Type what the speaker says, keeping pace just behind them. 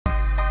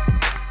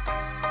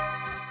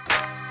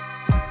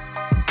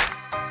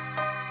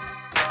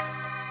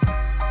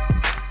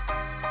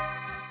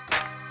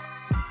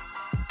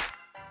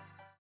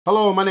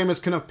Hello, my name is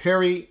Kenneth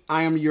Perry.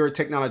 I am your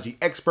technology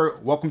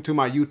expert. Welcome to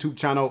my YouTube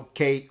channel,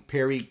 K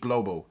Perry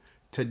Global.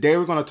 Today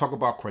we're going to talk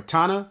about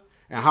Cortana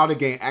and how to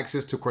gain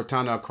access to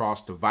Cortana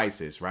across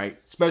devices, right?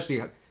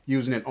 Especially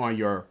using it on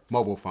your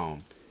mobile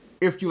phone.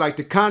 If you like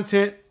the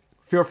content,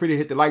 feel free to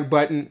hit the like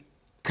button.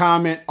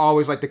 Comment,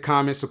 always like the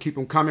comments, so keep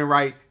them coming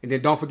right. And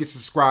then don't forget to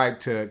subscribe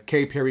to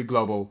K Perry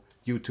Global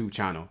YouTube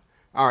channel.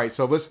 All right,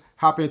 so let's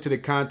hop into the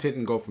content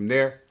and go from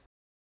there.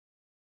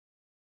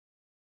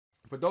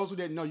 For those who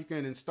didn't know, you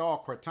can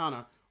install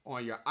Cortana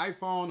on your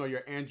iPhone or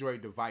your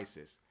Android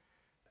devices,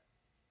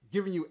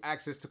 giving you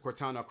access to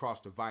Cortana across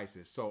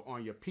devices. So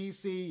on your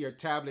PC, your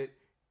tablet,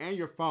 and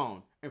your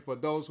phone. And for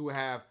those who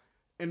have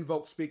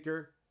Invoke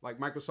speaker, like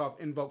Microsoft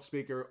Invoke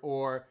speaker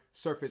or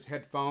Surface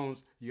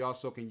headphones, you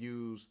also can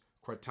use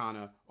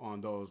Cortana on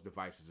those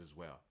devices as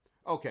well.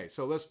 Okay,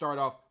 so let's start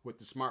off with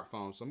the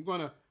smartphone. So I'm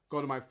gonna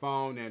go to my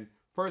phone, and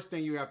first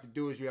thing you have to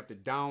do is you have to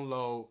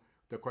download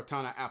the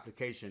Cortana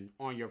application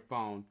on your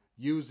phone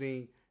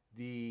using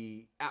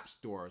the App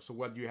Store. So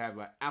whether you have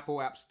an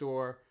Apple App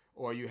Store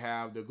or you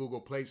have the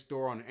Google Play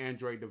Store on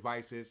Android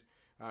devices,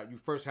 you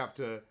first have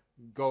to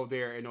go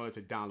there in order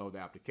to download the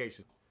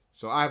application.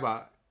 So I have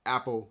an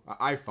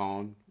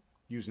iPhone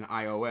using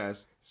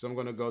iOS. So I'm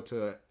going to go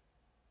to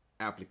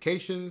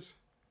Applications,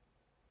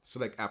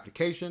 select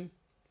Application,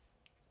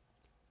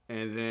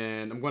 and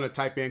then I'm going to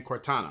type in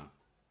Cortana.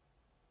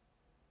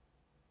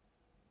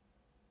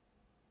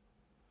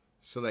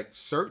 Select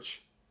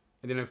Search,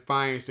 and then it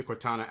finds the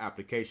Cortana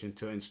application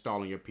to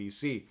install on your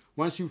PC.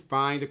 Once you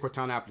find the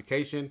Cortana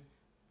application,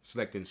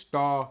 select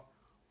Install,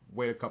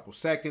 wait a couple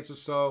seconds or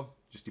so,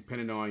 just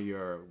depending on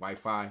your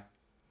Wi-Fi.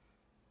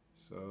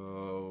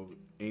 So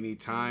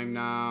anytime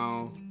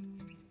now.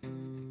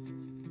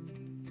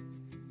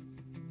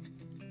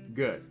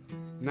 Good.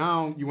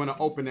 Now you want to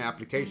open the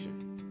application.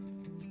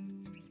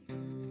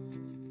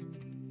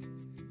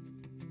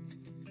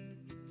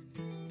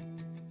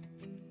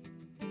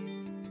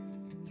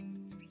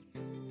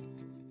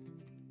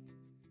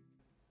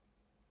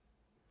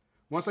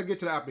 Once I get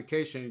to the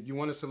application, you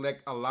want to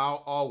select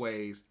Allow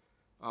Always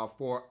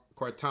for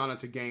Cortana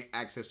to gain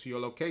access to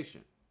your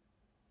location.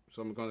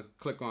 So I'm going to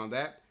click on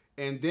that.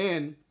 And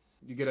then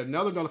you get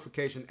another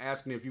notification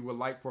asking if you would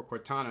like for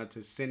Cortana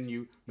to send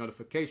you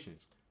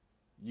notifications.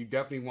 You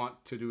definitely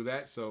want to do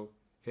that. So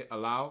hit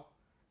Allow,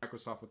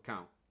 Microsoft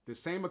account. The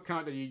same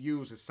account that you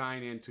use to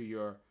sign in to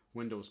your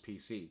Windows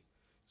PC.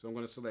 So I'm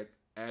going to select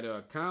Add an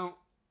account.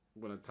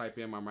 I'm going to type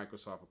in my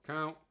Microsoft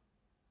account.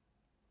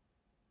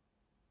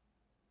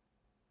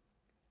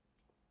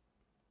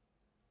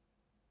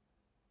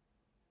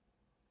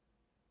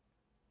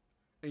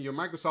 And your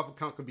Microsoft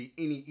account could be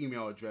any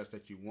email address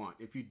that you want.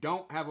 If you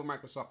don't have a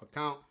Microsoft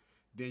account,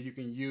 then you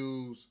can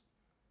use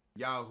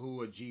Yahoo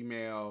or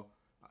Gmail,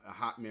 a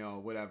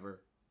Hotmail, whatever.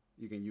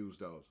 You can use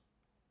those.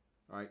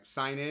 All right,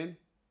 sign in.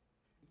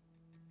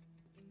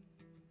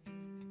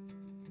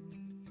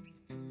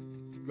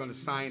 You're going to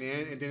sign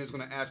in, and then it's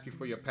going to ask you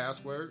for your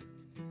password.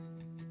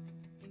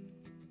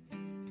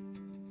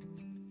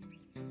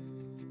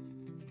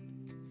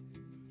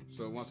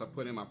 So once I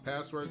put in my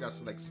password, I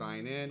select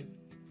sign in.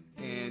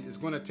 And it's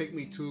going to take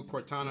me to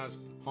Cortana's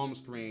home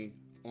screen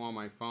on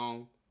my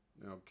phone.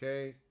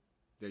 Okay,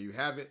 there you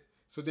have it.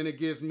 So then it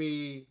gives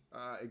me,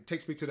 it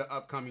takes me to the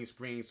upcoming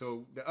screen.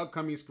 So the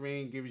upcoming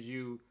screen gives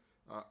you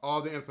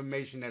all the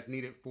information that's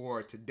needed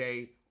for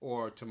today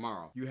or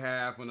tomorrow. You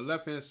have on the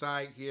left hand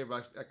side here, if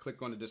I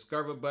click on the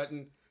Discover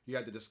button, you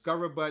have the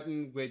Discover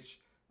button, which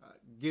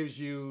gives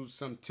you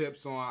some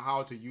tips on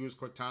how to use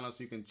Cortana so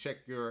you can check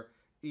your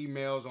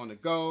emails on the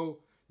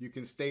go. You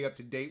can stay up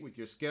to date with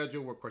your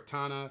schedule with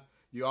Cortana.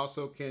 You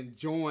also can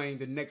join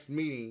the next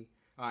meeting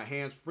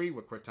hands-free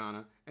with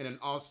Cortana, and then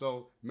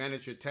also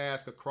manage your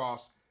task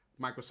across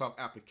Microsoft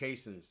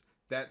applications.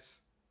 That's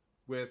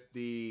with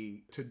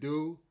the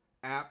To-Do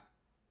app,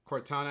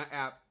 Cortana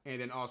app, and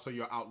then also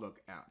your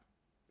Outlook app.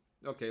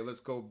 Okay,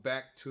 let's go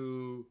back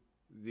to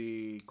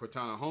the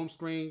Cortana home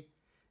screen,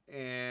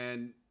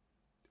 and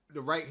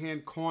the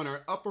right-hand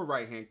corner, upper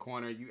right-hand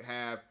corner, you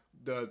have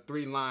the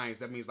three lines.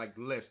 That means like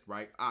list,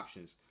 right?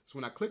 Options. So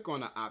when I click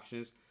on the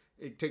options,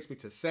 it takes me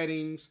to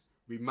settings,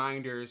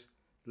 reminders,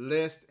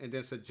 list, and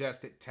then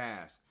suggested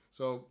tasks.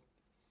 So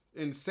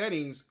in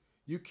settings,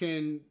 you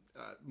can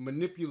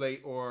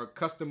manipulate or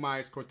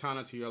customize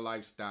Cortana to your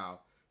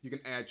lifestyle. You can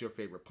add your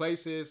favorite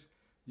places.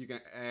 You can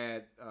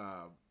add,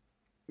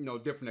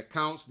 different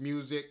accounts,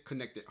 music,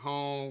 connected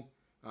home,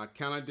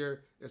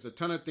 calendar. There's a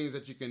ton of things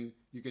that you can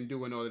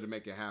do in order to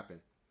make it happen.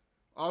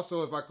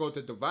 Also, if I go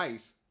to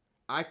device,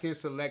 I can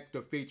select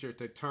the feature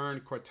to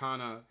turn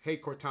Cortana, Hey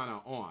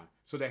Cortana on.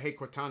 So the Hey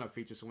Cortana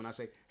feature, so when I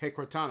say, Hey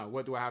Cortana,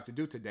 what do I have to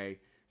do today?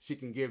 She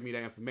can give me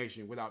that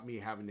information without me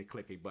having to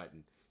click a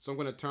button. So I'm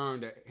going to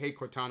turn the Hey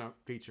Cortana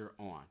feature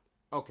on.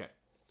 Okay.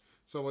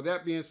 So with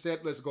that being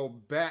said, let's go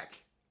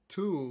back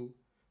to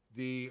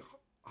the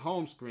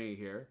home screen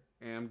here.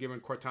 And I'm giving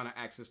Cortana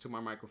access to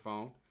my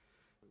microphone.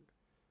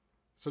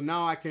 So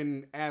now I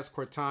can ask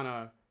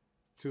Cortana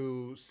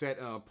to set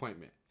an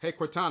appointment. Hey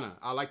Cortana,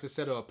 I'd like to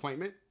set an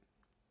appointment.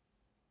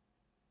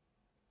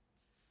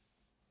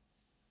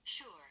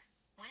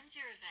 When's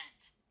your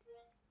event?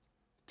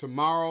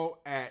 Tomorrow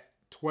at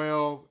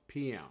 12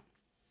 p.m.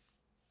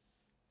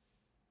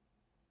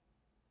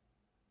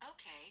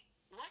 Okay,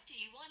 what do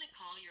you want to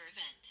call your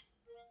event?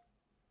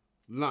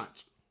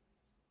 Lunch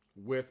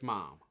with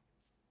Mom.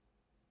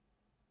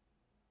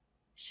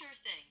 Sure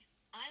thing.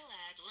 I'll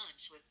add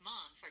lunch with Mom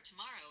for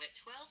tomorrow at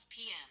 12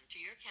 p.m. to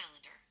your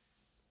calendar.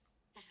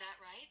 Is that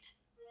right?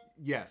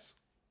 Yes.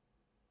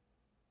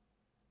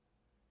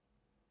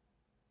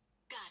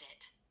 Got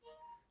it.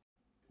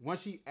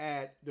 Once you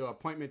add the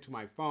appointment to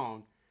my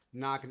phone,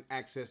 now I can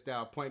access that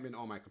appointment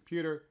on my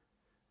computer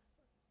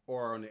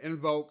or on the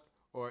Invoke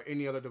or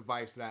any other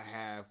device that I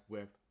have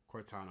with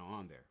Cortana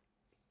on there.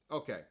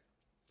 Okay,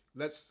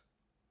 let's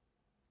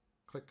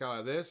click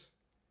out of this.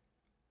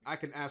 I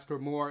can ask her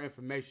more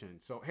information.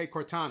 So, hey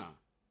Cortana,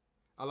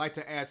 I'd like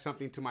to add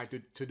something to my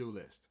to-do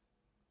list.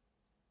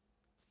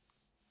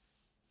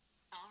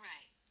 All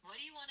right, what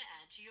do you want to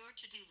add to your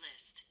to-do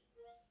list?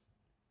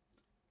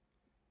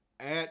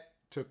 Add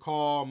to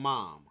call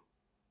Mom.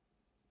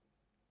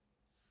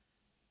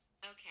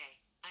 Okay,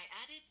 I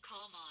added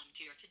call Mom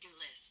to your to-do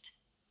list.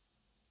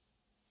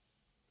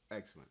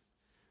 Excellent.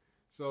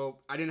 So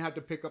I didn't have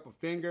to pick up a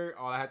finger.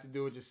 All I had to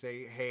do was just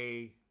say,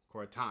 hey,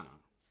 Cortana.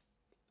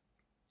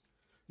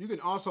 You can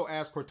also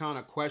ask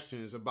Cortana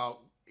questions about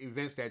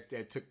events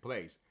that took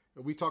place.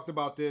 We talked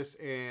about this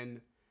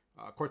in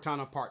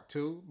Cortana Part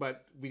 2,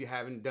 but we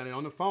haven't done it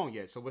on the phone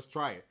yet, so let's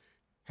try it.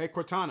 Hey,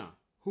 Cortana,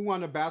 who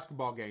won the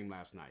basketball game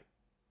last night?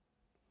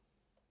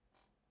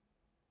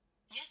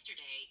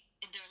 Yesterday,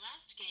 in their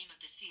last game of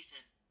the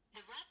season, the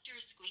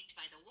Raptors squeaked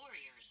by the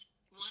Warriors,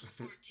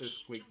 114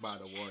 Squeaked to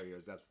by the 110,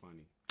 Warriors. That's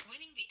funny.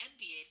 winning the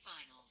NBA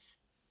Finals.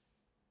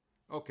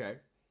 Okay.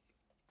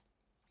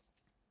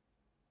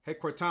 Hey,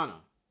 Cortana,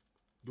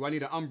 do I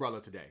need an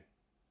umbrella today?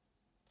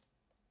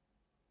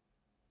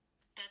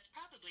 That's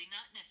probably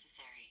not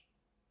necessary.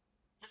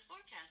 The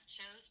forecast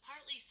shows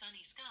partly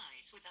sunny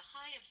skies with a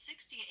high of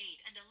 68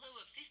 and a low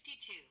of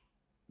 52.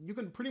 You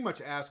can pretty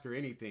much ask her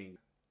anything.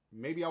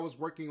 Maybe I was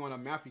working on a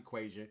math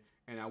equation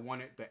and I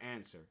wanted the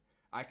answer.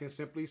 I can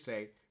simply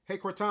say, hey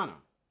Cortana,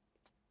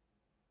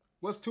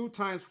 what's 2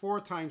 times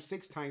 4 times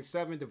 6 times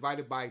 7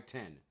 divided by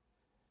 10?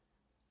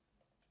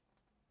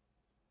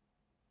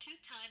 2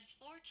 times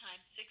 4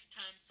 times 6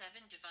 times 7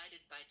 divided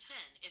by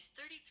 10 is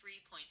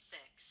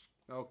 33.6.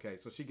 Okay,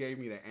 so she gave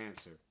me the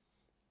answer.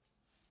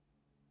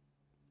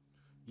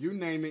 You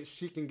name it,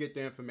 she can get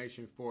the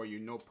information for you,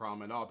 no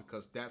problem at all,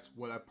 because that's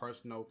what a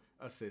personal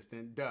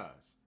assistant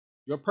does.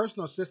 Your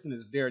personal assistant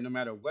is there no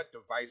matter what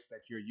device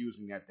that you're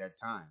using at that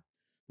time.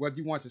 Whether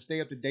you want to stay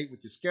up to date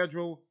with your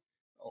schedule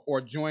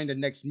or join the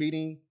next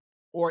meeting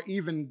or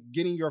even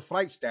getting your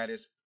flight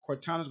status,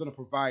 Cortana is going to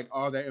provide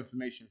all that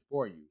information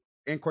for you.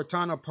 In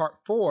Cortana Part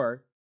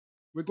 4,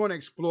 we're going to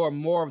explore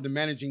more of the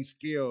managing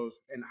skills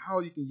and how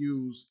you can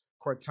use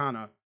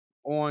Cortana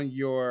on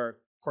your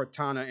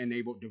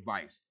Cortana-enabled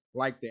device,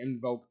 like the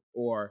Invoke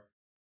or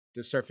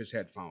the Surface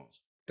headphones.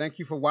 Thank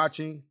you for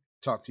watching.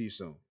 Talk to you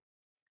soon.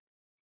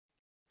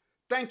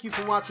 Thank you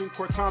for watching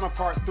Cortana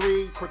Part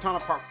 3. Cortana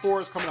Part 4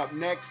 is coming up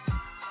next.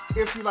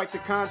 If you like the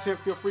content,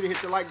 feel free to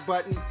hit the like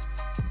button.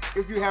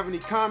 If you have any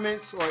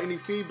comments or any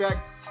feedback,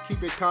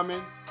 keep it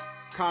coming.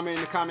 Comment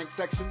in the comment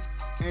section.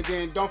 And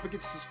then don't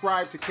forget to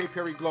subscribe to K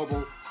Perry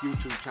Global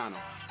YouTube channel.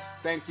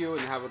 Thank you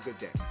and have a good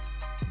day.